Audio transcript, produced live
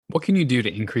What can you do to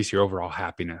increase your overall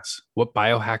happiness? What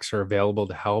biohacks are available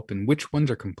to help, and which ones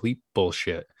are complete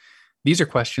bullshit? These are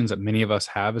questions that many of us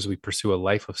have as we pursue a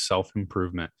life of self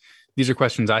improvement. These are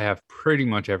questions I have pretty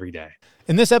much every day.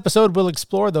 In this episode, we'll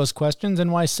explore those questions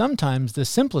and why sometimes the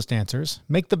simplest answers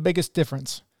make the biggest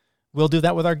difference. We'll do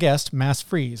that with our guest,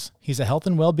 Friis. He's a health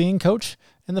and well-being coach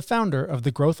and the founder of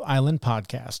the Growth Island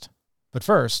podcast. But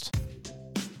first...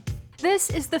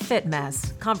 This is The Fit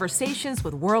Mess, conversations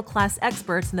with world-class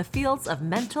experts in the fields of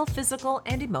mental, physical,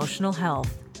 and emotional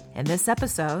health. In this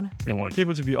episode... I want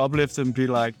people to be uplifted and be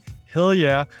like, hell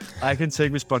yeah, I can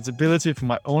take responsibility for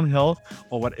my own health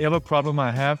or whatever problem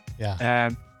I have. Yeah.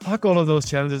 And fuck all of those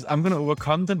challenges. I'm going to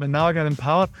overcome them. And now I got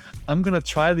empowered. I'm going to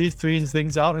try these three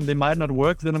things out and they might not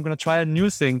work. Then I'm going to try a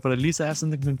new thing, but at least I have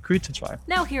something concrete to try.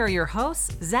 Now here are your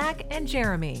hosts, Zach and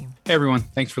Jeremy. Hey everyone,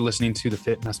 thanks for listening to the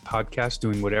Fitness Podcast,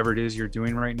 doing whatever it is you're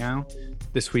doing right now.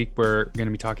 This week, we're going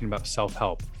to be talking about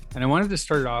self-help. And I wanted to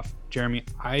start it off, Jeremy,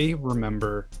 I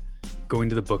remember going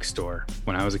to the bookstore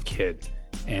when I was a kid.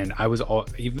 And I was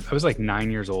like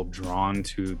 9 years old, drawn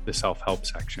to the self-help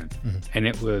section. Mm-hmm. And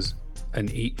it was an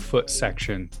 8-foot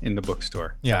section in the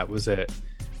bookstore. Yeah. That was it.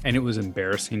 And it was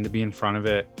embarrassing to be in front of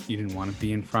it. You didn't want to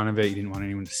be in front of it. You didn't want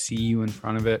anyone to see you in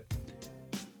front of it.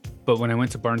 But when I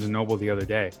went to Barnes & Noble the other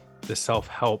day, the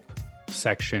self-help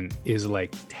section is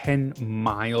like 10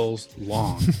 miles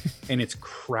long and it's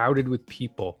crowded with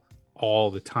people all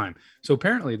the time. So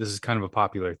apparently this is kind of a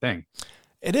popular thing.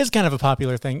 It is kind of a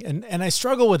popular thing, and I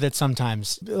struggle with it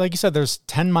sometimes. Like you said, there's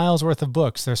 10 miles worth of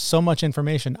books. There's so much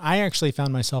information. I actually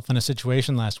found myself in a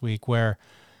situation last week where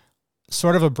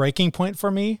sort of a breaking point for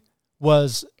me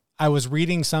was I was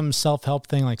reading some self-help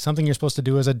thing, like something you're supposed to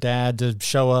do as a dad to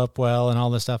show up well and all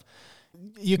this stuff.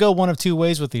 You go one of two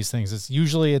ways with these things.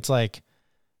 It's like,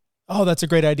 oh, that's a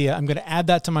great idea. I'm going to add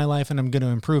that to my life and I'm going to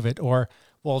improve it. Or,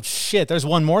 well, shit, there's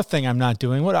one more thing I'm not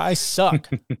doing. I suck.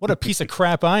 What a piece of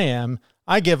crap I am.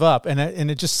 I give up. And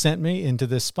it just sent me into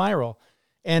this spiral.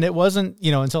 And it wasn't,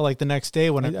 until like the next day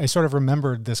when I sort of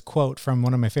remembered this quote from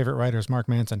one of my favorite writers, Mark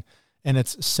Manson. And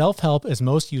it's self-help is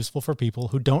most useful for people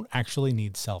who don't actually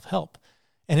need self-help.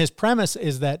 And his premise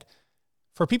is that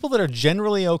for people that are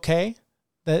generally okay,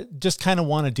 that just kind of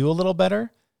want to do a little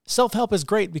better, self-help is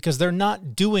great because they're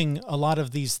not doing a lot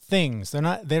of these things. They're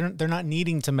not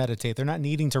needing to meditate. They're not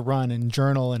needing to run and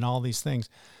journal and all these things.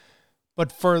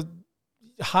 But for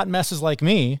hot messes like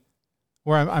me,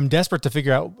 where I'm desperate to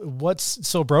figure out what's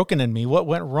so broken in me, what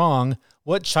went wrong,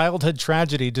 what childhood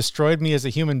tragedy destroyed me as a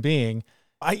human being,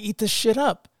 I eat this shit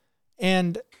up.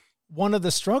 And one of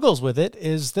the struggles with it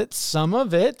is that some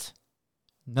of it,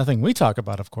 nothing we talk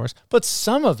about, of course, but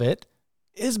some of it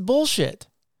is bullshit.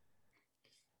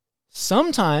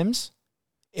 Sometimes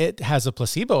it has a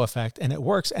placebo effect and it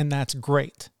works, and that's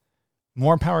great.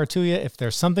 More power to you. If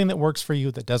there's something that works for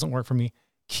you that doesn't work for me,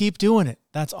 keep doing it.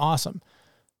 That's awesome.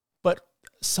 But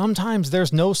sometimes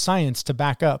there's no science to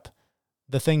back up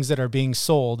the things that are being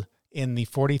sold in the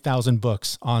 40,000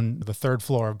 books on the third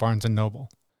floor of Barnes & Noble.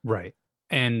 Right.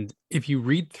 And if you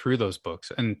read through those books,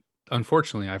 and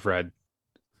unfortunately I've read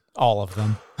all of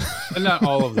them. Not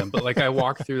all of them, but like I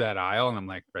walk through that aisle and I'm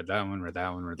like, read that one, read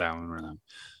that one, read that one, read that one.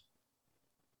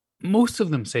 Most of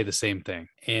them say the same thing.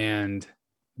 And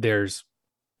there's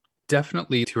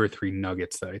definitely 2 or 3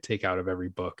 nuggets that I take out of every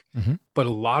book. Mm-hmm. But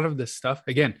a lot of this stuff,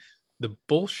 again, the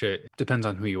bullshit depends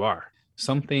on who you are.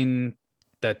 Something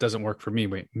that doesn't work for me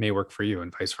may work for you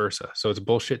and vice versa. So it's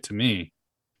bullshit to me,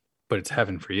 but it's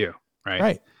heaven for you, right?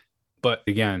 Right. But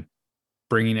again,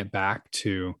 bringing it back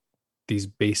to these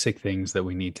basic things that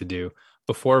we need to do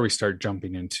before we start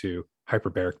jumping into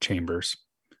hyperbaric chambers.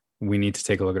 We need to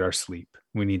take a look at our sleep.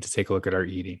 We need to take a look at our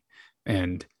eating.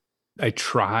 And I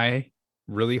try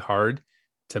really hard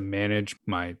to manage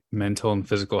my mental and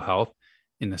physical health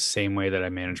in the same way that I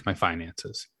manage my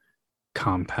finances.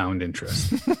 Compound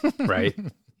interest, right?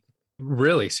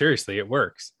 Really, seriously, it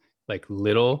works. Like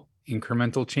little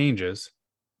incremental changes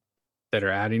that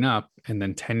are adding up. And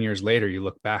then 10 years later, you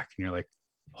look back and you're like,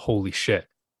 holy shit,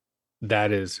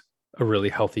 that is a really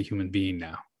healthy human being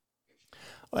now.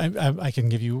 I can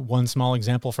give you one small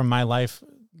example from my life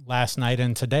last night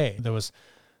and today. There was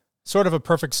sort of a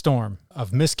perfect storm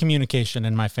of miscommunication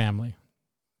in my family.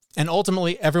 And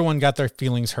ultimately, everyone got their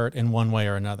feelings hurt in one way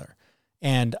or another.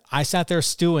 And I sat there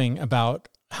stewing about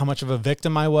how much of a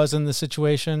victim I was in the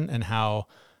situation and how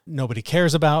nobody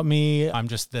cares about me. I'm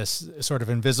just this sort of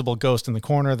invisible ghost in the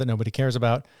corner that nobody cares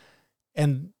about.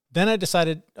 And then I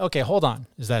decided, okay, hold on.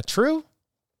 Is that true?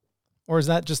 Or is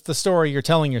that just the story you're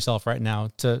telling yourself right now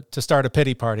to start a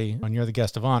pity party when you're the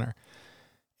guest of honor?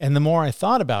 And the more I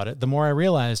thought about it, the more I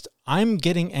realized I'm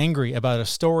getting angry about a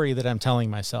story that I'm telling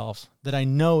myself that I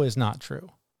know is not true.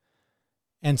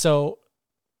 And so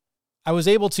I was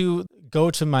able to go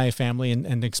to my family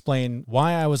and explain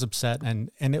why I was upset.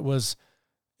 And it was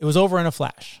over in a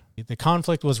flash. The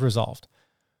conflict was resolved.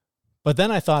 But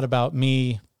then I thought about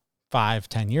me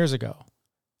 5-10 years ago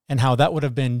and how that would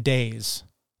have been days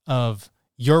of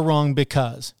you're wrong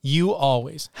because you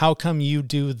always, how come you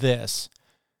do this?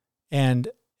 And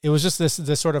it was just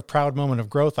this sort of proud moment of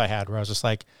growth I had where I was just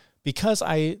like, because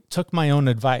I took my own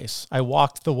advice, I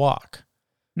walked the walk,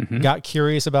 got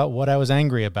curious about what I was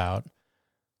angry about,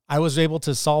 I was able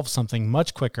to solve something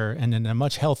much quicker and in a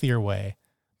much healthier way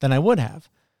than I would have.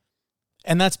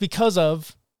 And that's because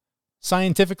of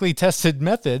scientifically tested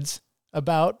methods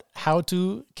about how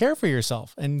to care for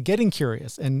yourself and getting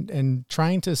curious and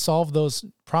trying to solve those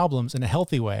problems in a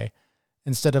healthy way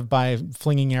instead of by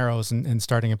flinging arrows and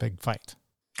starting a big fight.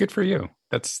 Good for you.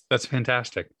 That's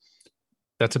fantastic.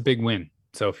 That's a big win.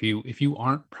 So if you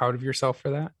aren't proud of yourself for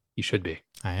that, you should be.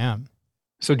 I am.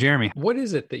 So Jeremy, what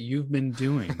is it that you've been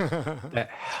doing that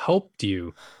helped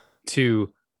you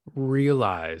to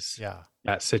realize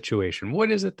that situation?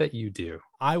 What is it that you do?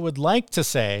 I would like to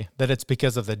say that it's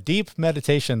because of the deep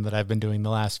meditation that I've been doing the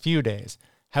last few days.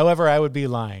 However, I would be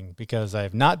lying because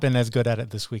I've not been as good at it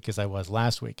this week as I was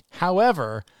last week.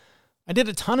 However, I did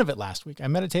a ton of it last week. I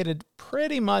meditated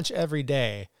pretty much every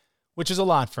day, which is a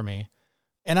lot for me.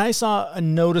 And I saw a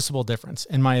noticeable difference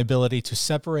in my ability to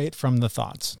separate from the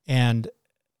thoughts. And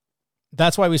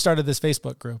that's why we started this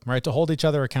Facebook group, right? To hold each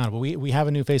other accountable. We have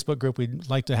a new Facebook group. We'd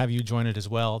like to have you join it as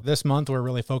well. This month, we're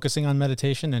really focusing on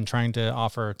meditation and trying to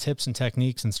offer tips and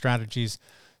techniques and strategies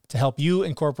to help you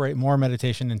incorporate more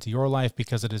meditation into your life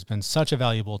because it has been such a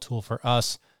valuable tool for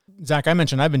us. Zach, I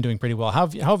mentioned I've been doing pretty well. How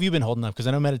have you been holding up? Because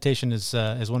I know meditation is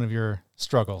one of your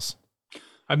struggles.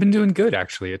 I've been doing good,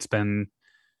 actually.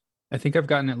 I think I've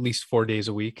gotten at least 4 days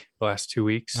a week the last 2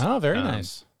 weeks. Oh, very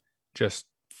nice. Just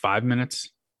 5 minutes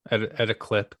at a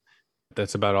clip.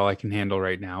 That's about all I can handle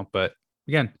right now. But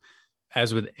again,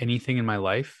 as with anything in my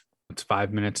life, it's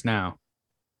 5 minutes now.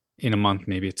 In a month,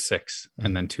 maybe it's 6,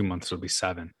 and then 2 months will be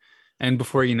 7. And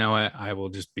before you know it, I will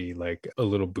just be like a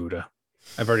little Buddha.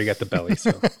 I've already got the belly.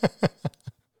 So,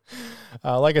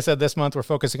 like I said, this month we're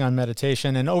focusing on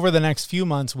meditation, and over the next few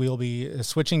months, we'll be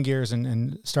switching gears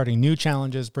and starting new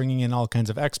challenges, bringing in all kinds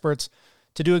of experts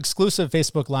to do exclusive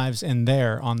Facebook Lives in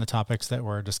there on the topics that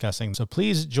we're discussing. So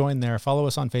please join there. Follow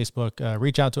us on Facebook.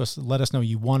 Reach out to us. Let us know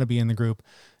you want to be in the group.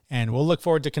 And we'll look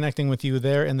forward to connecting with you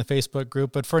there in the Facebook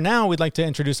group. But for now, we'd like to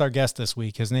introduce our guest this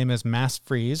week. His name is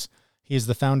Friis. He is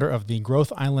the founder of the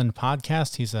Growth Island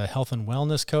podcast. He's a health and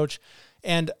wellness coach.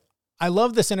 And I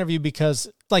love this interview because,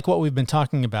 like what we've been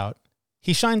talking about,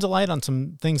 he shines a light on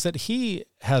some things that he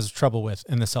has trouble with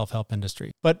in the self-help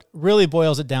industry, but really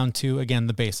boils it down to, again,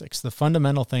 the basics, the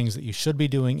fundamental things that you should be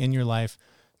doing in your life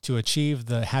to achieve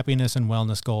the happiness and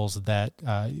wellness goals that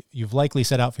you've likely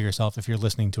set out for yourself if you're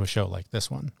listening to a show like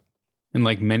this one. And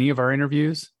like many of our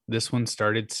interviews, this one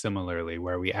started similarly,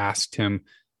 where we asked him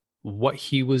what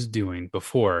he was doing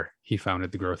before he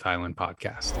founded the Growth Island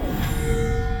podcast.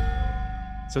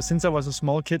 So since I was a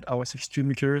small kid, I was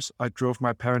extremely curious. I drove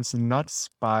my parents nuts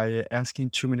by asking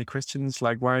too many questions,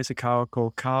 like why is a cow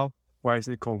called cow? Why is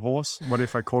it called horse? What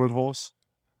if I call it horse?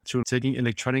 To taking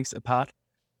electronics apart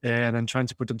and then trying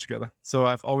to put them together. So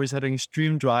I've always had an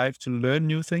extreme drive to learn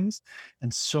new things,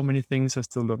 and so many things I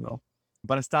still don't know.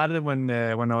 But I started when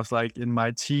I was like in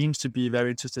my teens to be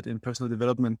very interested in personal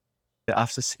development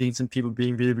after seeing some people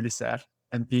being really, really sad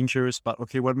and being curious about,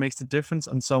 okay, what makes the difference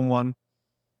on someone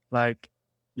like,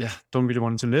 don't really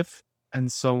want to live,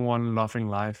 and someone loving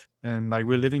life. And like,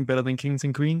 we're living better than kings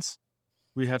and queens.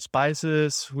 We have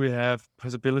spices, we have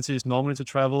possibilities normally to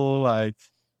travel, like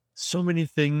so many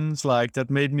things like that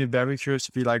made me very curious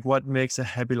to be like, what makes a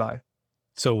happy life?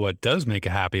 So what does make a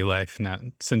happy life? Now,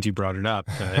 since you brought it up,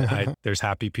 there's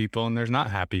happy people and there's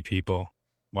not happy people.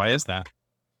 Why is that?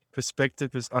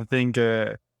 Perspective is, I think,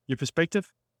 your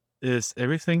perspective is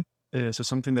everything. So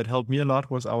something that helped me a lot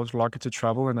was I was lucky to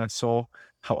travel and I saw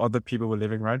how other people were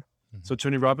living, right? Mm-hmm. So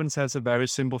Tony Robbins has a very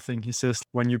simple thing. He says,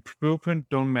 when your blueprint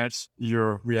don't match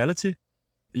your reality,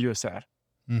 you're sad.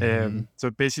 Mm-hmm. So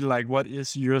basically, like, what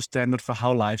is your standard for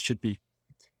how life should be?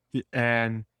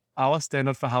 And our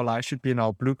standard for how life should be and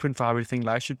our blueprint for how we think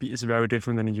life should be is very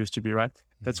different than it used to be, right?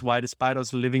 Mm-hmm. That's why despite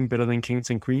us living better than kings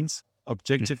and queens,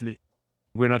 objectively,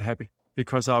 we're not happy.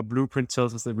 Because our blueprint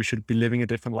tells us that we should be living a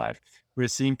different life. We're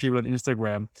seeing people on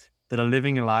Instagram that are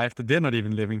living a life that they're not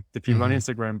even living, the people on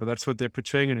Instagram, but that's what they're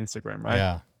portraying on Instagram,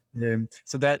 right? Yeah.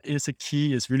 So that is a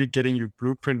key, is really getting your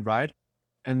blueprint right.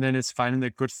 And then it's finding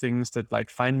the good things that like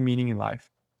find meaning in life.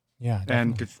 Yeah,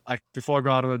 And definitely. before I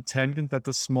go out on a tangent, that's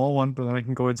a small one, but then I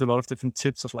can go into a lot of different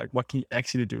tips of like what can you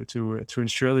actually do to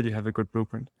ensure that you have a good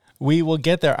blueprint. We will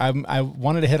get there. I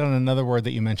wanted to hit on another word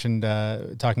that you mentioned,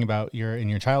 talking about in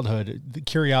your childhood, the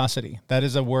curiosity. That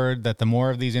is a word that the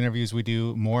more of these interviews we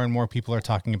do, more and more people are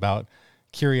talking about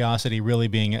curiosity really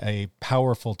being a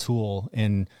powerful tool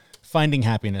in finding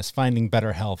happiness, finding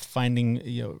better health, finding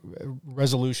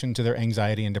resolution to their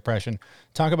anxiety and depression.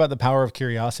 Talk about the power of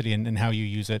curiosity and how you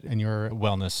use it in your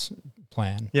wellness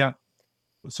plan. Yeah.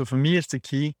 So for me, it's the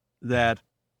key that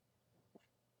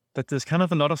there's kind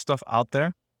of a lot of stuff out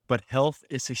there, but health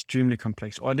is extremely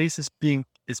complex, or at least it's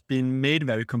being made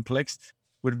very complex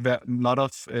with a lot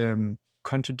of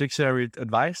contradictory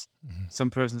advice. Mm-hmm. Some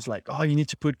person's like, "Oh, you need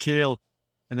to put kale,"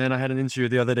 and then I had an interview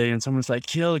the other day, and someone's like,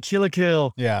 "Kill, kill a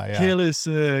kale. Yeah. Kale is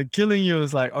killing you."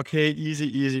 It's like, okay,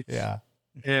 easy. Yeah.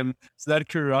 So that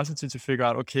curiosity to figure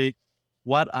out, okay,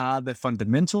 what are the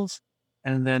fundamentals?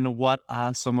 And then what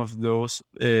are some of those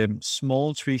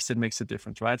small tweaks that makes a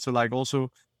difference, right? So like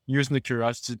also using the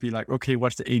curiosity to be like, okay,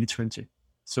 what's the 80-20?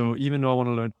 So even though I want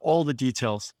to learn all the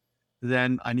details,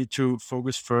 then I need to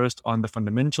focus first on the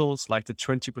fundamentals, like the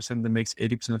 20% that makes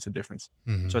 80% of the difference.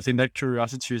 Mm-hmm. So I think that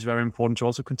curiosity is very important to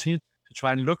also continue to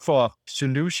try and look for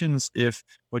solutions if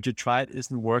what you tried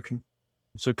isn't working.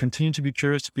 So continue to be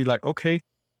curious, to be like, okay,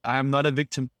 I am not a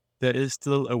victim. There is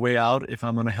still a way out if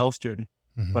I'm on a health journey.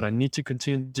 Mm-hmm. But I need to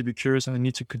continue to be curious, and I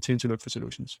need to continue to look for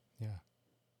solutions. Yeah.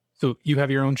 So you have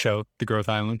your own show, the Growth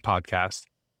Island podcast.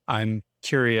 I'm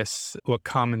curious what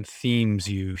common themes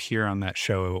you hear on that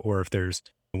show, or if there's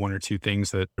one or two things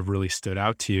that have really stood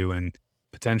out to you, and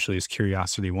potentially is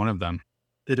curiosity one of them?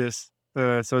 It is.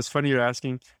 So it's funny you're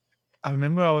asking. I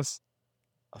remember I was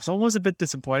almost a bit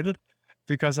disappointed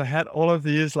because I had all of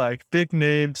these like big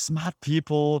names, smart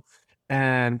people,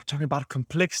 and talking about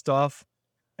complex stuff.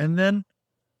 And then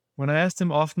when I asked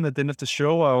them often at the end of the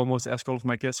show, I almost ask all of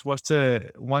my guests, what's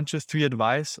the 1, 2, 3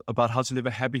 advice about how to live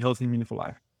a happy, healthy, meaningful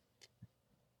life?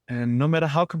 And no matter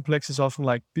how complex, it's often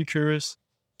like, be curious,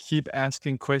 keep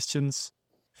asking questions,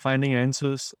 finding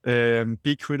answers,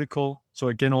 be critical. So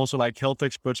again, also like health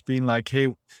experts being like,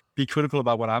 hey, be critical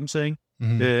about what I'm saying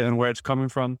and where it's coming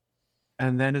from.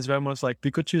 And then it's very much like, be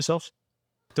good to yourself.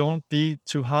 Don't be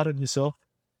too hard on yourself.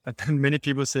 And then many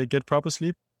people say, get proper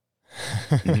sleep.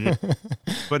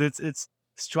 But it's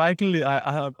strikingly,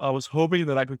 I was hoping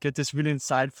that I could get this really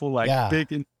insightful, like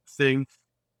big thing,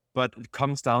 but it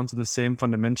comes down to the same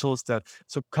fundamentals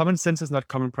so common sense is not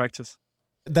common practice.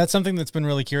 That's something that's been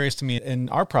really curious to me in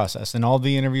our process and all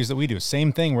the interviews that we do.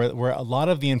 Same thing where a lot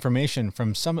of the information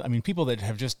from people that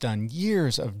have just done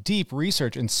years of deep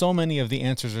research, and so many of the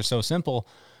answers are so simple,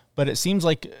 but it seems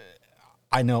like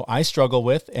I know I struggle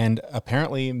with, and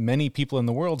apparently many people in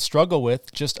the world struggle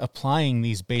with, just applying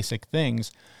these basic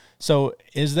things. So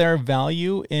is there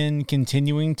value in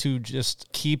continuing to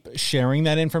just keep sharing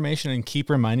that information and keep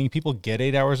reminding people, get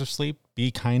 8 hours of sleep,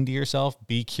 be kind to yourself,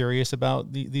 be curious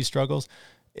about these struggles?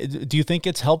 Do you think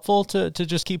it's helpful to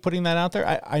just keep putting that out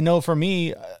there? I know for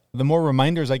me, the more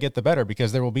reminders I get, the better,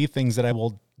 because there will be things that I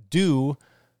will do,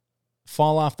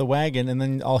 fall off the wagon, and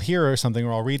then I'll hear something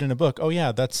or I'll read in a book, oh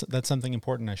yeah, that's something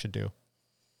important I should do.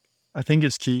 I think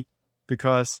it's key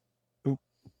because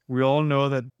we all know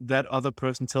that other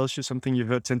person tells you something you've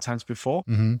heard 10 times before,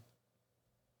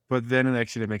 but then it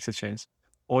actually makes a change.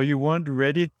 Or you weren't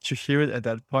ready to hear it at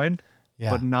that point,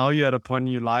 but now you're at a point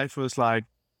in your life where it's like,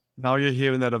 now you're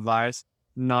hearing that advice,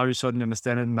 now you suddenly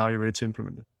understand it, and now you're ready to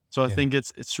implement it. So I think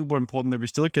it's super important that we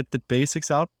still get the basics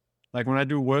out. Like when I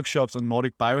do workshops on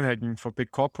Nordic biohacking for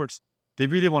big corporates, they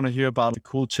really want to hear about the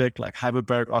cool tech like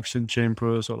hyperbaric oxygen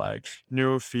chambers or like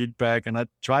neurofeedback. And I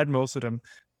tried most of them,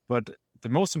 but the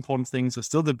most important things are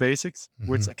still the basics,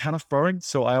 which are kind of boring.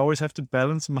 So I always have to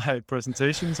balance my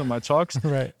presentations or my talks.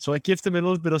 Right. So I give them a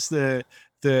little bit of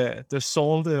the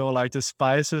salt or like the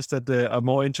spices that are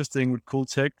more interesting with cool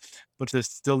tech, but there's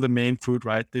still the main food,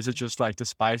 right? These are just like the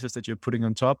spices that you're putting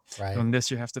on top. Right. Unless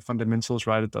you have the fundamentals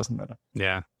right, it doesn't matter.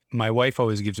 Yeah. My wife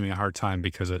always gives me a hard time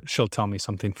because she'll tell me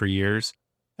something for years,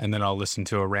 and then I'll listen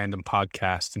to a random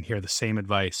podcast and hear the same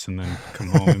advice, and then come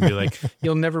home and be like,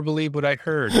 you'll never believe what I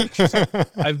heard. She's like,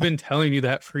 I've been telling you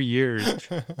that for years.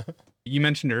 You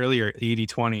mentioned earlier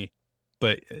 80-20,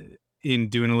 but in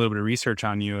doing a little bit of research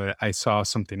on you, I saw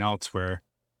something else where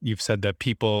you've said that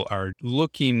people are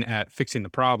looking at fixing the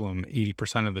problem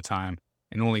 80% of the time,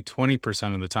 and only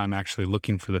 20% of the time actually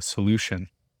looking for the solution.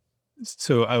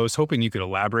 So I was hoping you could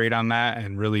elaborate on that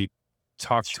and really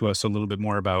talk to us a little bit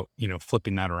more about,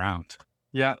 flipping that around.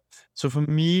 Yeah. So for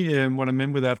me, what I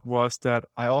meant with that was that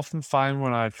I often find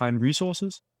when I find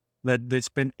resources, that they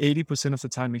spend 80% of the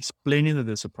time explaining that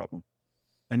there's a problem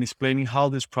and explaining how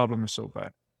this problem is so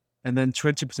bad. And then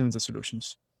 20% of the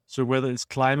solutions. So whether it's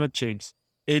climate change,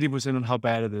 80% on how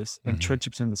bad it is, and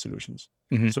 20% of the solutions.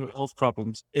 So health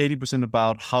problems, 80%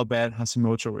 about how bad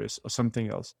Hashimoto is or something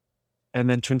else. And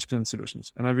then 20%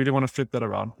 solutions. And I really want to flip that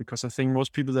around, because I think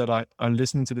most people that are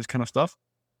listening to this kind of stuff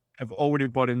have already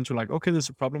bought into like, okay, there's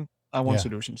a problem. I want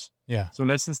solutions. Yeah. So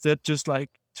let's instead just like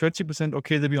 20%,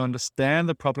 okay, that we understand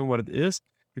the problem, what it is,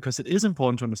 because it is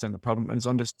important to understand the problem.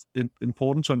 And it's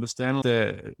important to understand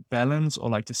the balance or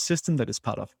like the system that it's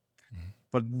part of.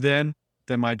 But then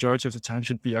the majority of the time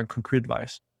should be on concrete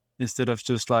advice, instead of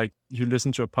just like you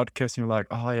listen to a podcast and you're like,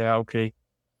 oh yeah, okay.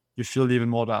 You feel even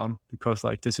more down because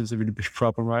like this is a really big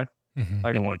problem, right?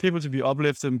 Like I want people to be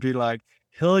uplifted and be like,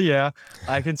 hell yeah,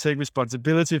 I can take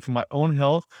responsibility for my own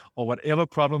health or whatever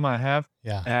problem I have.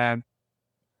 Yeah. And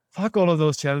fuck all of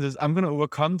those challenges. I'm going to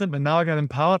overcome them. And now I got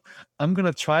empowered. I'm going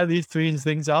to try these 3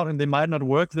 things out, and they might not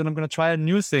work. Then I'm going to try a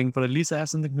new thing, but at least I have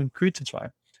something concrete to try.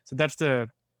 So that's the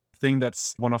thing.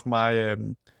 That's one of my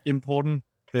important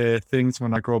things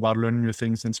when I go about learning new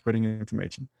things and spreading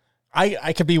information.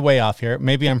 I could be way off here.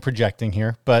 Maybe I'm projecting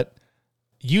here, but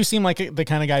you seem like the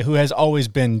kind of guy who has always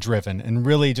been driven and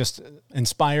really just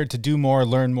inspired to do more,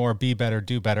 learn more, be better,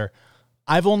 do better.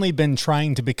 I've only been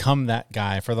trying to become that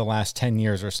guy for the last 10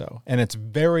 years or so. And it's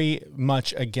very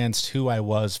much against who I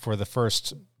was for the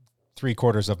first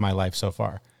 3/4 of my life so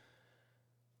far.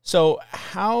 So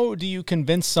how do you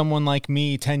convince someone like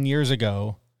me 10 years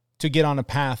ago to get on a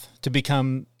path to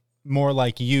become more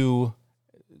like you?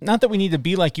 Not that we need to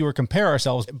be like you or compare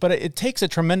ourselves, but it takes a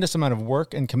tremendous amount of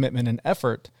work and commitment and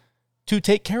effort to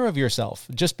take care of yourself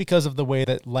just because of the way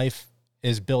that life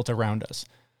is built around us.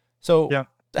 So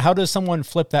how does someone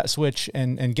flip that switch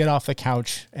and get off the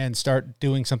couch and start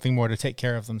doing something more to take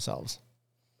care of themselves?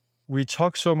 We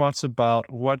talk so much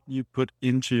about what you put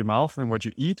into your mouth and what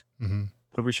you eat,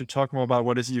 but we should talk more about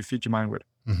what is it you feed your mind with.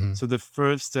 So the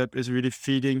first step is really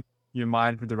feeding your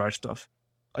mind with the right stuff.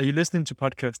 Are you listening to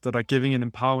podcasts that are giving an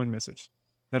empowering message,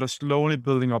 that are slowly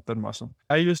building up that muscle?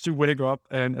 I used to wake up,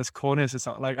 and as corny as it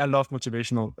sounds, like I love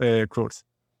motivational quotes.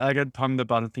 I get pumped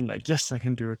about it, think like, yes, I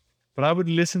can do it. But I would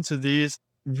listen to these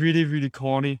really, really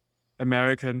corny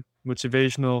American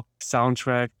motivational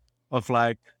soundtrack of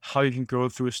like how you can go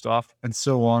through stuff and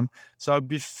so on. So I'd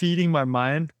be feeding my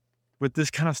mind with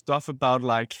this kind of stuff about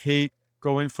like, hey,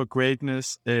 going for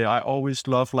greatness. I always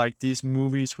love like these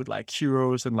movies with like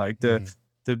heroes and like the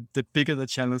bigger the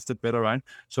challenge, the better, right?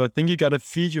 So I think you got to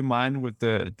feed your mind with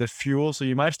the fuel. So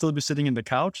you might still be sitting in the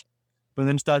couch, but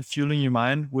then start fueling your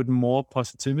mind with more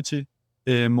positivity,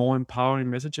 more empowering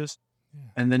messages,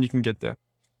 and then you can get there.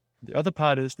 The other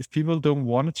part is if people don't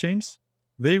want to change,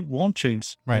 they won't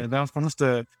change. Right. That's one of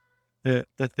the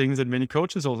things that many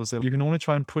coaches also say. You can only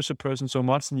try and push a person so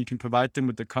much, and you can provide them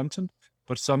with the content,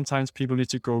 but sometimes people need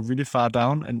to go really far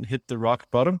down and hit the rock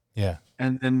bottom. Yeah.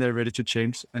 And then they're ready to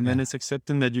change. And then it's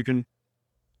accepting that you can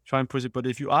try and push it. But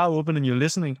if you are open and you're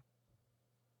listening,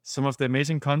 some of the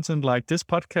amazing content like this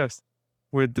podcast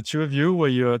with the two of you, where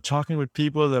you're talking with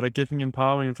people that are giving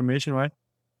empowering information, right?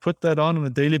 Put that on a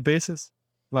daily basis.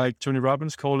 Like Tony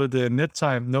Robbins called it the net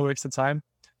time, no extra time.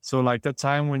 So like that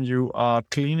time when you are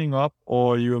cleaning up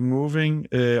or you're moving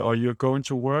or you're going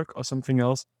to work or something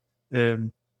else,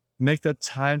 make that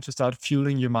time to start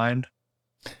fueling your mind.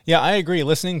 Yeah, I agree.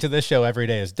 Listening to this show every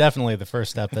day is definitely the first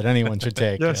step that anyone should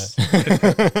take. Yes.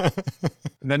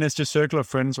 And then it's just circle of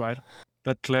friends, right?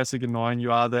 That classic annoying,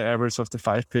 you are the average of the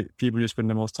 5 people you spend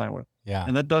the most time with. Yeah.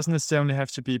 And that doesn't necessarily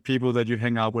have to be people that you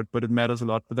hang out with, but it matters a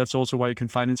lot. But that's also why you can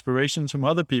find inspiration from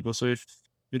other people. So if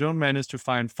you don't manage to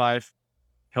find 5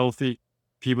 healthy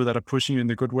people that are pushing you in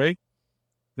the good way,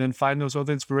 then find those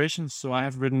other inspirations. So I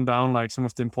have written down like some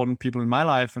of the important people in my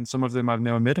life, and some of them I've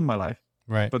never met in my life.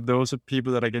 Right. But those are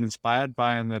people that I get inspired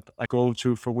by and that I go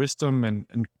to for wisdom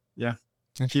and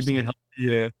keeping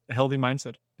a healthy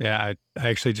mindset. Yeah, I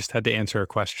actually just had to answer a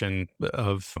question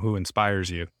of who inspires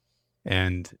you.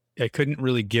 And I couldn't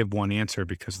really give one answer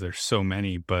because there's so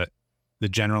many, but the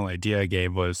general idea I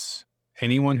gave was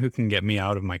anyone who can get me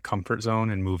out of my comfort zone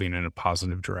and moving in a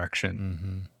positive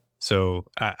direction. So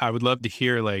I would love to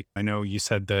hear, like, I know you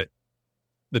said that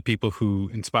the people who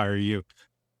inspire you,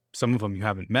 some of them you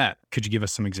haven't met. Could you give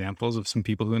us some examples of some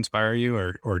people who inspire you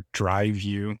or drive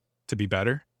you to be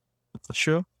better?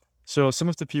 Sure. So some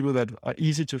of the people that are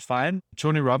easy to find,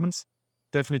 Tony Robbins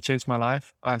definitely changed my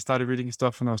life. I started reading his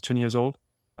stuff when I was 20 years old.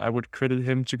 I would credit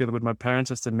him together with my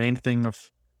parents as the main thing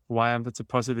of why I'm such a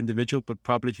positive individual, but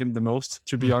probably him the most,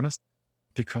 to be honest,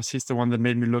 because he's the one that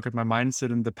made me look at my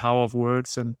mindset and the power of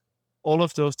words and all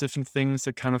of those different things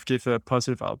that kind of give a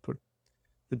positive output.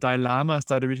 The Dalai Lama, I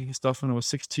started reading his stuff when I was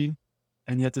 16,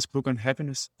 and he had this book on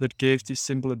happiness that gave this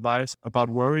simple advice about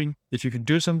worrying. If you can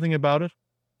do something about it,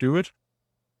 do it.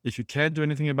 If you can't do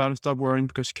anything about it, stop worrying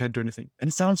because you can't do anything. And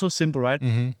it sounds so simple, right?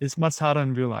 Mm-hmm. It's much harder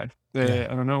in real life. Yeah.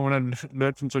 I don't know, when I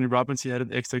learned from Tony Robbins, he had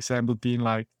an extra example being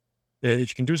like, if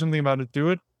you can do something about it, do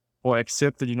it, or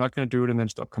accept that you're not going to do it and then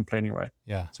stop complaining, right?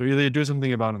 Yeah. So either you do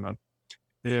something about it or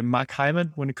not. Mark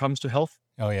Hyman, when it comes to health,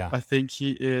 Oh, yeah. I think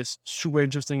he is super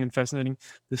interesting and fascinating.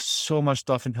 There's so much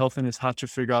stuff in health and it's hard to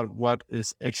figure out what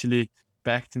is actually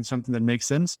backed in something that makes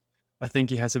sense. I think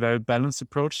he has a very balanced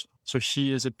approach. So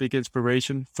he is a big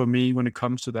inspiration for me when it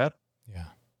comes to that. Yeah.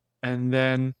 And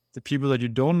then the people that you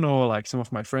don't know, like some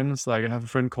of my friends, like I have a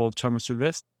friend called Thomas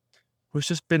Sylvestre, who's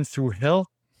just been through hell.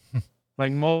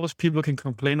 Like most people can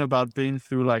complain about being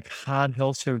through like hard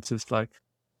health challenges. Like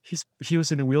he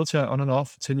was in a wheelchair on and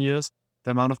off for 10 years.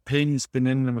 The amount of pain he's been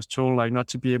in and was told like not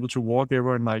to be able to walk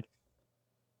ever,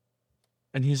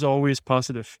 and he's always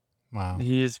positive. Wow.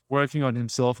 He is working on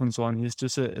himself and so on. He's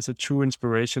just a true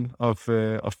inspiration of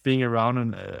being around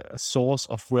and a source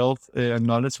of wealth and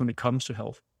knowledge when it comes to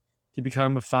health. He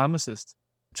became a pharmacist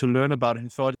to learn about it. He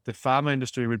thought the pharma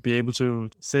industry would be able to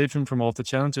save him from all the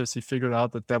challenges. He figured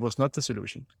out that was not the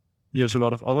solution. He has a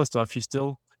lot of other stuff. He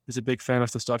still is a big fan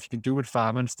of the stuff you can do with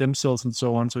pharma and stem cells and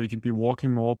so on, so you can be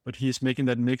walking more. But he's making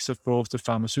that mix of both the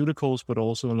pharmaceuticals, but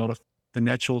also a lot of the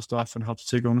natural stuff and how to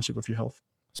take ownership of your health.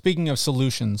 Speaking of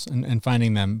solutions and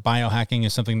finding them, biohacking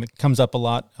is something that comes up a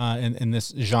lot in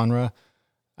this genre.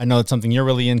 I know it's something you're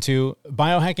really into.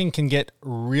 Biohacking can get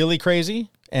really crazy,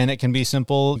 and it can be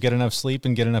simple: get enough sleep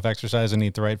and get enough exercise and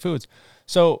eat the right foods.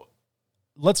 So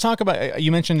let's talk about,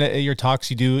 you mentioned at your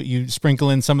talks, you sprinkle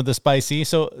in some of the spicy.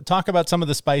 So talk about some of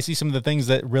the spicy, some of the things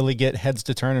that really get heads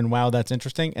to turn and wow, that's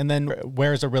interesting. And then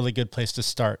where's a really good place to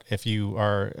start if you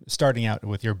are starting out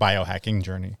with your biohacking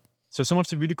journey? So some of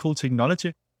the really cool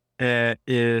technology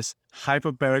is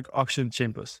hyperbaric oxygen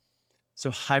chambers.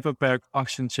 So hyperbaric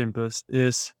oxygen chambers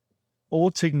is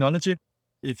old technology.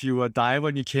 If you were a diver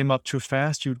and you came up too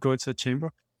fast, you'd go into a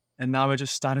chamber. And now we're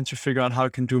just starting to figure out how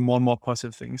it can do more and more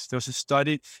positive things. There was a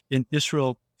study in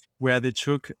Israel where they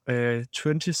took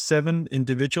 27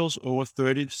 individuals over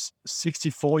 30,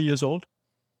 64 years old,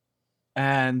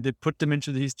 and they put them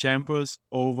into these chambers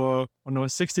over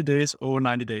 60 days, over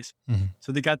 90 days. Mm-hmm.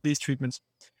 So they got these treatments,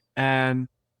 and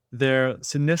their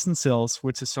senescent cells,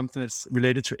 which is something that's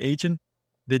related to aging,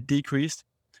 they decreased.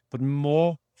 But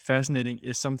more fascinating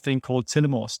is something called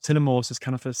telomeres. Telomeres is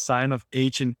kind of a sign of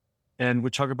aging. And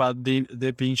we talk about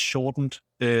they're being shortened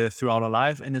throughout our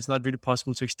life, and it's not really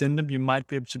possible to extend them. You might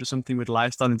be able to do something with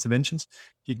lifestyle interventions.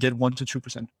 You get 1 to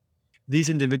 2%. These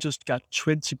individuals got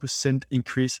 20%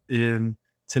 increase in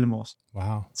telomeres.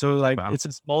 Wow. So It's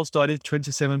a small study,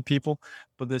 27 people,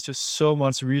 but there's just so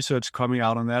much research coming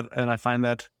out on that. And I find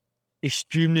that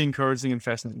extremely encouraging and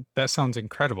fascinating. That sounds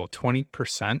incredible.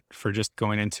 20% for just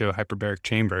going into a hyperbaric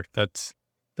chamber. That's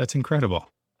incredible.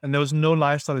 And there was no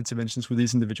lifestyle interventions with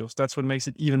these individuals. That's what makes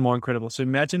it even more incredible. So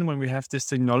imagine when we have this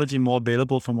technology more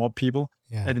available for more people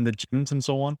and in the gyms and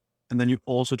so on, and then you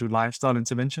also do lifestyle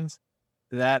interventions.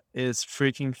 That is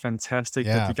freaking fantastic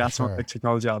that we got some of the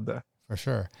technology out there. For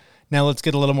sure. Now let's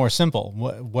get a little more simple.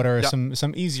 What are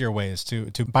some easier ways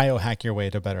to biohack your way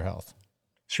to better health?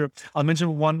 Sure. I'll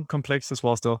mention one complex as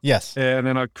well still. Yes. And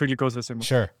then I'll quickly go to the simple.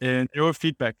 Sure.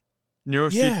 Neurofeedback.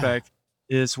 Neurofeedback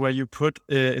is where you put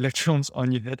electrons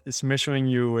on your head. It's measuring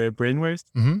your brainwaves.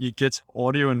 Mm-hmm. You get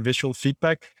audio and visual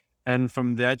feedback. And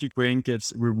from that, your brain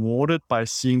gets rewarded by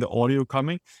seeing the audio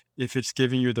coming if it's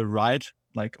giving you the right,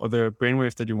 or the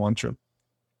brainwave that you want to.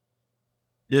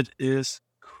 It is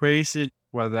crazy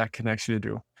what that can actually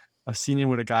do. I've seen it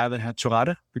with a guy that had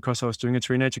Tourette because I was doing a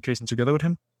trainer education together with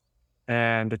him.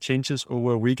 And the changes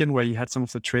over a weekend where he had some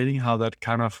of the training, how that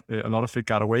kind of, a lot of it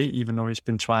got away, even though he's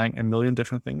been trying a million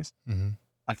different things. Mm-hmm.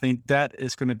 I think that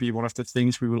is going to be one of the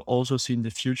things we will also see in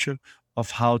the future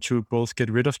of how to both get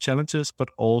rid of challenges, but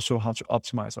also how to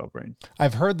optimize our brain.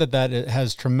 I've heard that it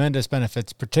has tremendous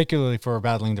benefits, particularly for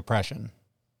battling depression.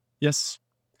 Yes.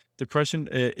 Depression,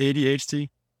 ADHD,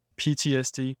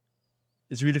 PTSD.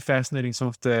 It's really fascinating, some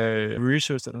of the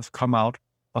research that has come out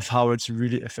of how it's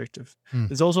really effective.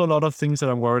 There's also a lot of things that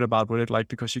I'm worried about with it,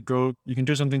 because you can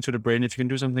do something to the brain. If you can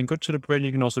do something good to the brain,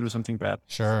 you can also do something bad.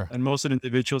 Sure. And most of the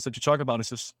individuals that you talk about is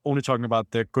just only talking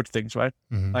about their good things, right?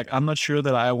 Mm-hmm. I'm not sure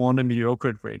that I want a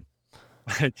mediocre brain.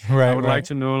 I would like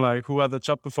to know who are the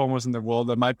top performers in the world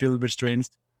that might be a little bit strange.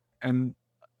 And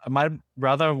I might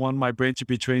rather want my brain to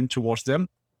be trained towards them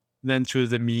than to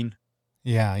the mean.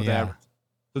 Yeah. Average.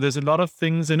 So there's a lot of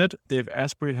things in it. Dave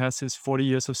Asprey has his 40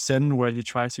 years of Zen, where he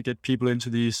tries to get people into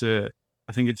these, I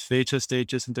think it's theta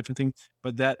stages and different things.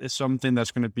 But that is something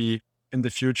that's going to be in the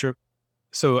future.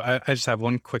 So I just have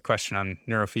one quick question on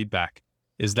neurofeedback.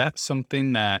 Is that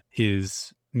something that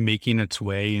is making its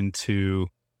way into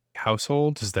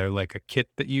households? Is there like a kit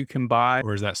that you can buy,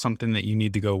 or is that something that you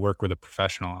need to go work with a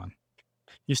professional on?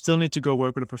 You still need to go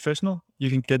work with a professional. You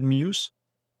can get Muse.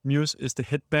 Muse is the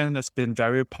headband that's been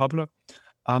very popular.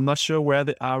 I'm not sure where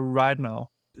they are right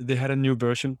now. They had a new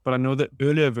version, but I know the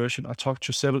earlier version, I talked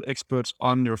to several experts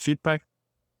on neurofeedback,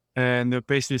 and they're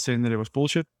basically saying that it was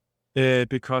bullshit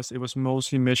because it was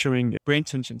mostly measuring brain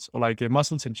tensions or like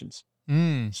muscle tensions.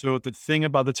 So the thing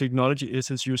about the technology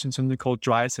is it's using something called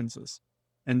dry sensors.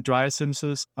 And dry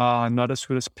sensors are not as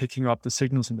good as picking up the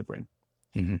signals in the brain.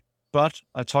 Mm-hmm. But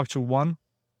I talked to one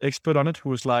expert on it who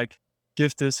was like,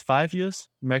 give this 5 years,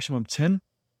 maximum 10,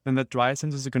 then the dry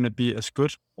sensors are going to be as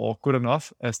good or good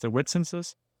enough as the wet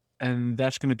sensors. And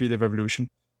that's going to be the revolution,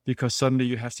 because suddenly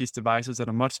you have these devices that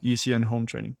are much easier in home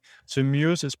training. So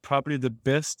Muse is probably the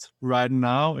best right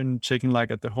now in taking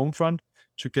like at the home front,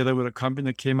 together with a company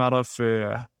that came out of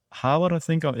Harvard, I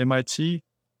think, or MIT.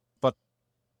 But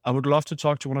I would love to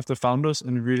talk to one of the founders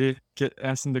and really get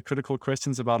asking the critical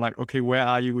questions about like, okay, where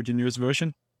are you with your newest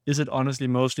version? Is it honestly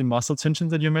mostly muscle tension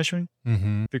that you're measuring?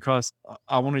 Mm-hmm. Because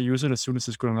I want to use it as soon as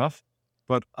it's good enough,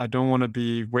 but I don't want to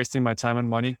be wasting my time and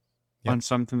money on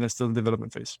something that's still in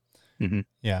development phase. Mm-hmm.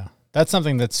 Yeah. That's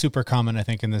something that's super common, I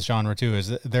think, in this genre too, is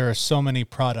that there are so many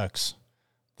products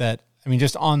that, I mean,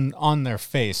 just on their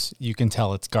face, you can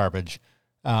tell it's garbage.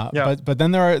 But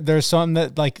then there's some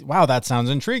that like, wow, that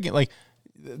sounds intriguing. Like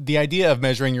the idea of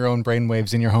measuring your own brain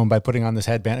waves in your home by putting on this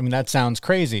headband. I mean, that sounds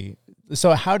crazy.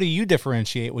 So how do you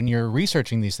differentiate when you're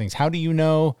researching these things? How do you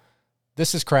know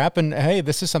this is crap and hey,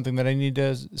 this is something that I need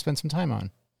to spend some time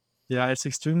on? Yeah, it's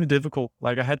extremely difficult.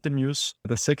 Like I had the Muse,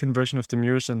 the second version of the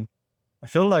Muse, and I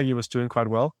feel like it was doing quite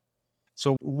well.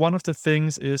 So one of the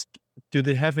things is, do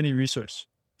they have any research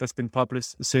that's been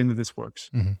published saying that this works?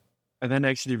 Mm-hmm. And then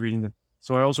actually reading them.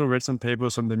 So I also read some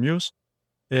papers on the Muse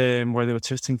where they were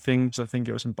testing things. I think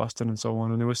it was in Boston and so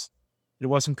on. And it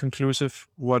wasn't conclusive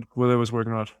whether it was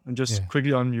working or not. And just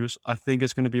quickly on Muse, I think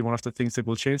it's going to be one of the things that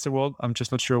will change the world. I'm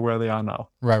just not sure where they are now.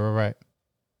 Right.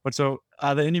 But so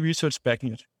are there any research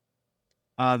backing it?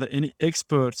 Are there any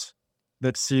experts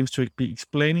that seems to be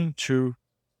explaining to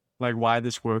like why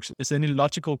this works? Is there any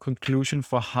logical conclusion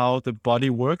for how the body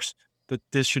works that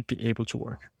this should be able to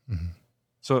work? Mm-hmm.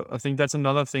 So I think that's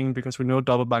another thing, because we know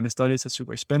double-blinded studies are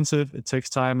super expensive. It takes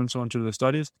time and so on to do the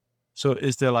studies. So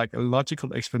is there like a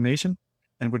logical explanation?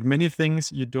 And with many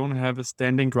things, you don't have a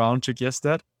standing ground to guess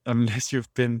that unless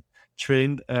you've been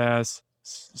trained as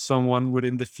someone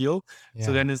within the field. Yeah.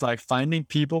 So then it's like finding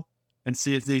people and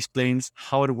see if they explains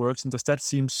how it works. And does that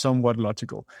seem somewhat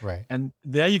logical? Right. And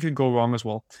there you can go wrong as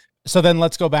well. So then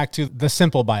let's go back to the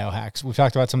simple biohacks. We've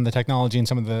talked about some of the technology and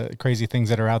some of the crazy things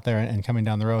that are out there and coming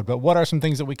down the road. But what are some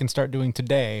things that we can start doing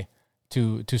today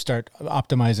to start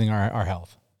optimizing our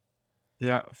health?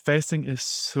 Yeah, fasting is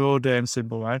so damn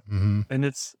simple, right? Mm-hmm. And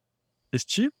it's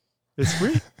cheap. It's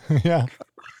free. Yeah.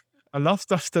 I love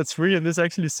stuff that's free, and this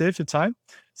actually saves you time.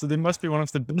 So they must be one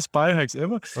of the best biohacks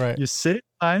ever. Right. You save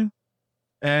time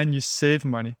and you save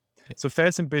money. So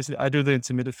fasting, basically, I do the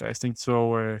intermittent fasting.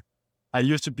 So I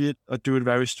used to do it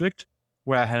very strict,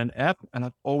 where I had an app and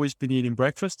I've always been eating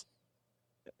breakfast.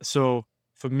 So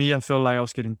for me, I felt like I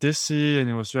was getting dizzy and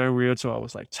it was very weird. So I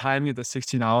was like timing the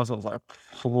 16 hours. I was like,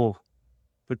 whoa.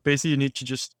 But basically you need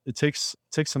to it takes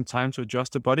some time to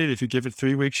adjust the body. If you give it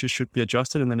 3 weeks, you should be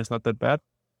adjusted and then it's not that bad.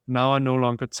 Now I no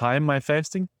longer time my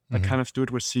fasting. Mm-hmm. I kind of do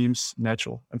it what seems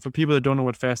natural. And for people that don't know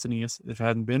what fasting is, if it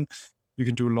hadn't been, you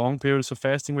can do long periods of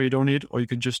fasting where you don't eat, or you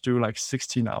can just do like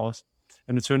 16 hours.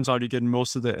 And it turns out you get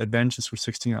most of the advantages with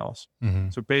 16 hours.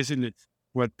 Mm-hmm. So basically,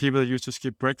 what people that used to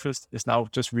skip breakfast is now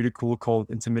just really cool, called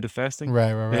intermittent fasting.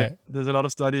 Right. There's a lot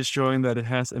of studies showing that it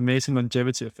has amazing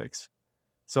longevity effects.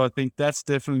 So I think that's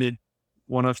definitely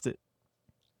one of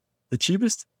the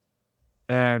cheapest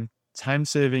and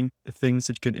time-saving things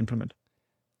that you can implement.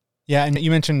 Yeah, and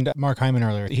you mentioned Mark Hyman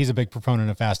earlier. He's a big proponent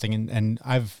of fasting, and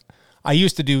I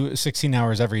used to do 16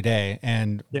 hours every day,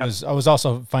 and I was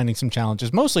also finding some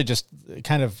challenges, mostly just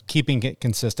kind of keeping it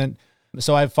consistent.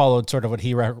 So I've followed sort of what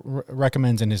he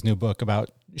recommends in his new book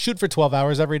about shoot for 12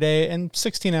 hours every day and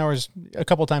 16 hours a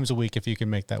couple times a week if you can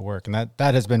make that work. And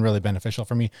that has been really beneficial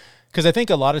for me, because I think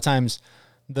a lot of times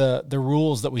the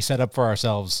rules that we set up for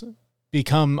ourselves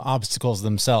become obstacles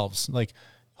themselves, like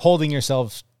holding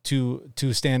yourself to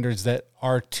standards that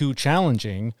are too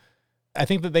challenging. I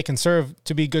think that they can serve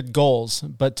to be good goals,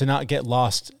 but to not get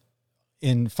lost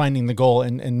in finding the goal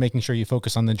and making sure you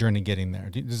focus on the journey getting there.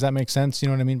 Does that make sense? You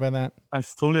know what I mean by that? I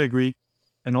fully agree.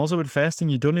 And also with fasting,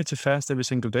 you don't need to fast every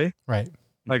single day. Right.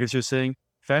 Like as you're saying,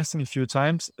 fasting a few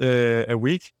times a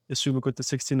week is super good, the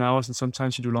 16 hours, and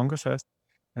sometimes you do longer fast.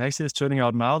 And actually it's turning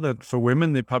out now that for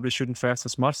women, they probably shouldn't fast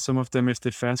as much. Some of them, if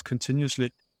they fast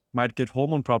continuously, might get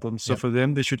hormone problems. So for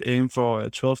them, they should aim for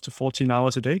 12 to 14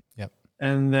 hours a day. Yep.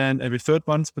 And then every third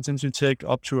month, potentially take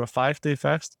up to a 5-day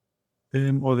fast,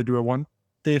 or they do a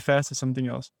 1-day fast or something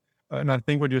else. And I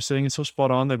think what you're saying is so spot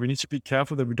on that we need to be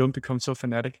careful that we don't become so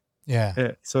fanatic.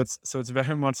 Yeah. So it's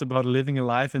very much about living a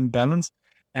life in balance.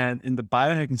 And in the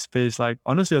biohacking space, like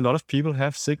honestly, a lot of people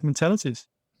have sick mentalities.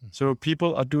 So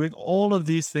people are doing all of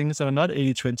these things that are not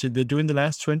 80-20. They're doing the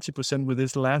last 20% with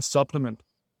this last supplement.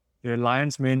 They're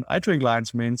lion's mane. I drink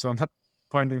lion's mane, so I'm not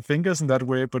pointing fingers in that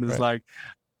way, but it's like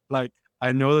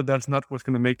I know that that's not what's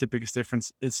going to make the biggest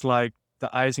difference. It's like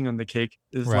the icing on the cake.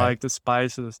 It's like the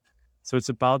spices. So it's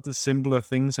about the simpler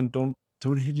things, and don't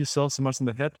hit yourself so much in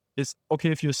the head. It's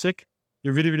okay if you're sick,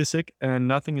 you're really, really sick, and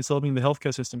nothing is helping the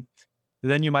healthcare system.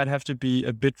 Then you might have to be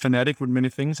a bit fanatic with many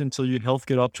things until your health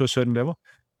get up to a certain level.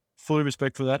 Fully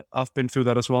respect for that. I've been through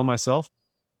that as well myself.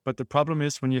 But the problem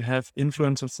is when you have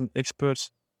influencers and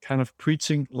experts kind of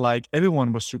preaching like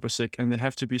everyone was super sick and they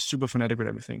have to be super fanatic with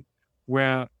everything.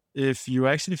 Where if you're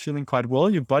actually feeling quite well,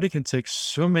 your body can take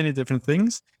so many different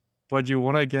things, but you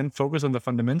want to again focus on the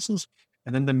fundamentals.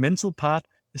 And then the mental part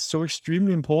is so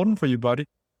extremely important for your body,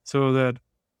 so that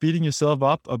beating yourself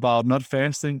up about not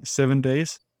fasting 7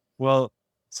 days, well,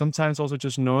 sometimes also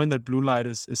just knowing that blue light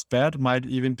is bad might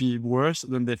even be worse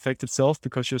than the effect itself,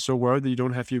 because you're so worried that you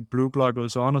don't have your blue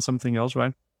blockers on or something else,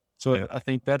 right? So I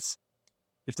think that's,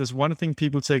 if there's one thing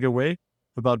people take away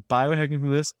about biohacking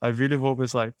from this, I really hope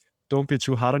it's like, don't be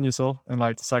too hard on yourself, and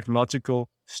like the psychological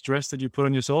stress that you put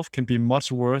on yourself can be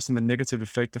much worse than the negative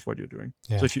effect of what you're doing.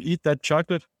 Yeah. So if you eat that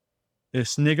chocolate,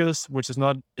 Snickers, which is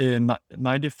not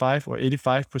 95 or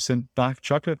 85% dark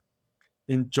chocolate,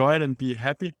 enjoy it and be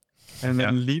happy, and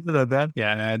then leave it at that.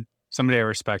 Yeah, and somebody I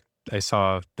respect, I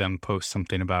saw them post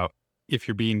something about, if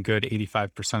you're being good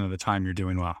 85% of the time, you're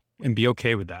doing well, and be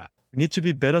okay with that. We need to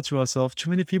be better to ourselves. Too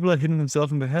many people are hitting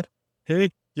themselves in the head.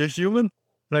 Hey, you're human.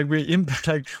 Like we're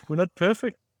not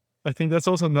perfect. I think that's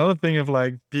also another thing of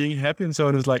like being happy and so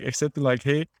on, is like accepting like,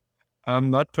 hey,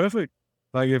 I'm not perfect.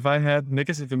 Like if I had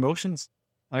negative emotions,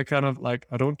 I kind of like,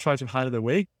 I don't try to hide it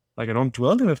away. Like I don't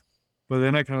dwell in it, but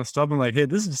then I kind of stop and like, hey,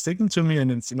 this is sticking to me,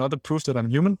 and it's another proof that I'm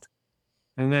human.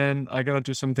 And then I gotta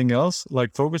do something else,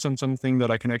 like focus on something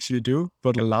that I can actually do,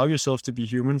 but allow yourself to be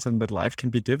humans and that life can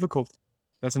be difficult.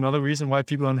 That's another reason why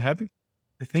people are unhappy.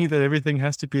 They think that everything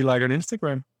has to be like on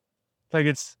Instagram. Like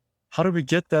it's, how do we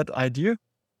get that idea?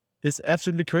 It's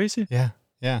absolutely crazy.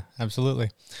 Yeah,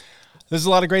 absolutely. This is a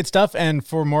lot of great stuff. And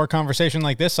for more conversation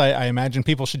like this, I imagine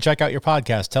people should check out your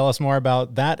podcast. Tell us more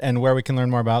about that and where we can learn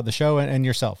more about the show and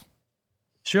yourself.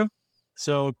 Sure.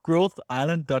 So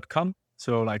growthisland.com.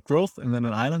 So like growth and then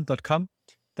an island.com.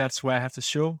 That's where I have the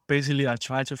show. Basically, I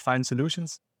try to find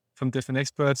solutions from different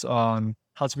experts on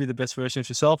how to be the best version of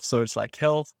yourself. So it's like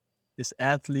health, it's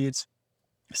athletes,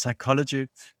 psychology,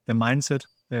 the mindset.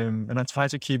 And I try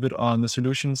to keep it on the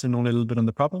solutions and only a little bit on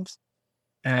the problems.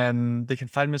 And they can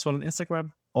find me as well on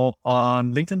Instagram or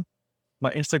on LinkedIn.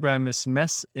 My Instagram is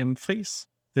Friis.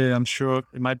 I'm sure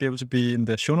it might be able to be in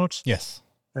the show notes. Yes.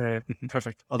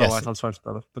 Perfect. Otherwise, I'll try to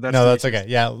spell it. But that's okay.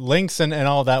 Yeah, links and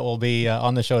all of that will be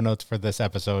on the show notes for this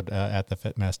episode at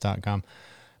thefitmess.com.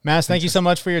 Mads, thank you so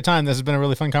much for your time. This has been a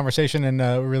really fun conversation, and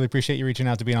we really appreciate you reaching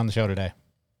out to being on the show today.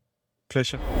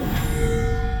 Pleasure.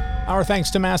 Our thanks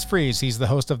to Mads Friis. He's the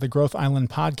host of the Growth Island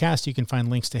podcast. You can find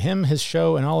links to him, his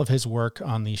show, and all of his work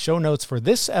on the show notes for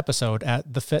this episode at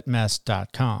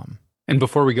thefitmess.com. And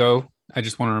before we go, I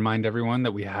just want to remind everyone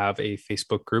that we have a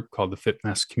Facebook group called the Fit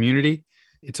Mess Community.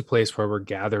 It's a place where we're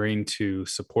gathering to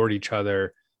support each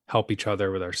other, help each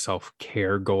other with our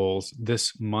self-care goals.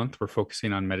 This month, we're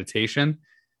focusing on meditation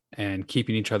and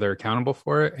keeping each other accountable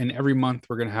for it. And every month,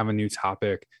 we're going to have a new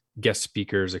topic, guest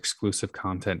speakers, exclusive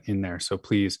content in there. So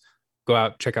please go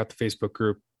out, check out the Facebook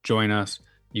group, join us.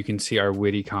 You can see our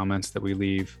witty comments that we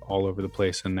leave all over the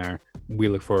place in there. We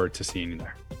look forward to seeing you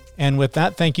there. And with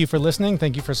that, thank you for listening.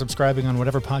 Thank you for subscribing on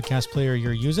whatever podcast player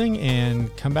you're using.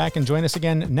 And come back and join us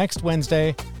again next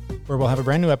Wednesday, where we'll have a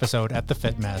brand new episode at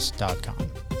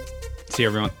thefitmess.com. See you,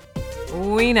 everyone.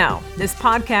 We know this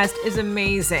podcast is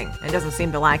amazing and doesn't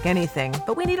seem to lack anything,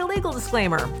 but we need a legal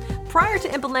disclaimer. Prior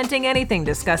to implementing anything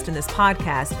discussed in this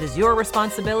podcast, it is your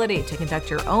responsibility to conduct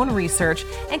your own research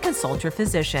and consult your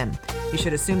physician. You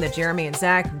should assume that Jeremy and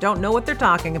Zach don't know what they're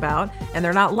talking about, and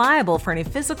they're not liable for any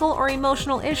physical or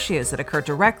emotional issues that occur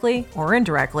directly or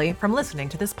indirectly from listening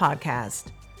to this podcast.